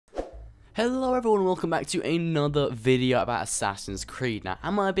Hello everyone, welcome back to another video about Assassin's Creed. Now,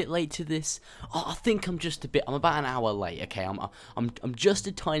 am I a bit late to this? Oh, I think I'm about an hour late, okay? I'm just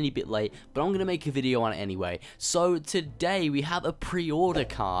a tiny bit late, but I'm gonna make a video on it anyway. So today we have a pre-order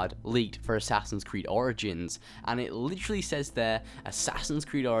card leaked for Assassin's Creed Origins, and it literally says there, Assassin's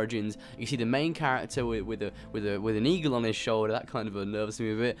Creed Origins. You see the main character with an eagle on his shoulder, that kind of unnerves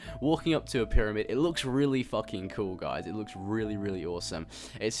me a bit, walking up to a pyramid. It looks really fucking cool, guys. It looks really awesome.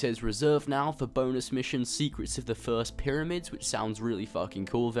 It says reserve now for bonus mission Secrets of the First Pyramids, which sounds really fucking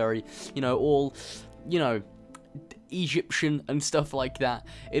cool. Very, all, Egyptian and stuff like that.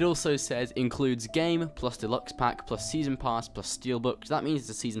 It also says includes game plus deluxe pack plus season pass plus steelbook. So that means it's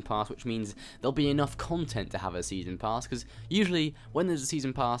a season pass, which means there'll be enough content to have a season pass, because usually when there's a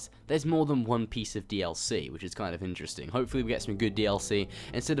season pass there's more than one piece of DLC, which is kind of interesting. Hopefully we get some good DLC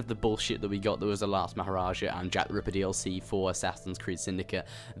instead of the bullshit that we got. There was the Last Maharaja and Jack the Ripper DLC for Assassin's Creed Syndicate.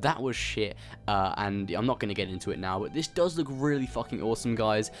 That was shit, and I'm not going to get into it now, but this does look really fucking awesome,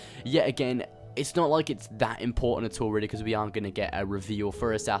 guys. Yet again, it's not like it's that important at all, really, because we aren't going to get a reveal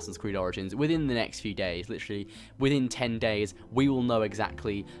for Assassin's Creed Origins within the next few days. Literally, within 10 days, we will know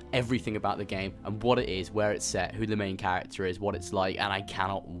exactly everything about the game and what it is, where it's set, who the main character is, what it's like, and I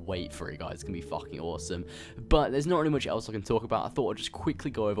cannot wait for it, guys. It's going to be fucking awesome. But there's not really much else I can talk about. I thought I'd just quickly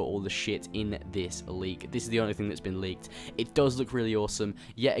go over all the shit in this leak. This is the only thing that's been leaked. It does look really awesome.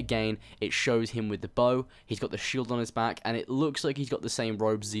 Yet again, it shows him with the bow. He's got the shield on his back, and it looks like he's got the same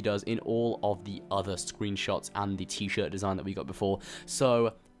robes as he does in all of the other screenshots and the t-shirt design that we got before.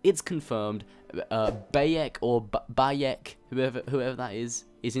 So it's confirmed. Bayek or Bayek, whoever that is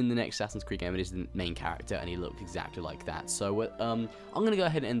in the next Assassin's Creed game. It is the main character, and he looks exactly like that. So I'm gonna go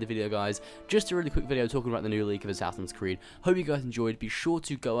ahead and end the video, guys. Just a really quick video talking about the new leak of Assassin's Creed. Hope you guys enjoyed. Be sure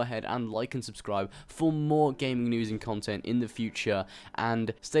to go ahead and like and subscribe for more gaming news and content in the future,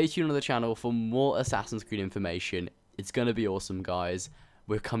 and stay tuned on the channel for more Assassin's Creed information. It's gonna be awesome, guys.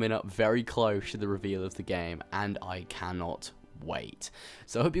 We're coming up very close to the reveal of the game, and I cannot wait.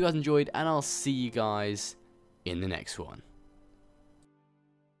 So I hope you guys enjoyed, and I'll see you guys in the next one.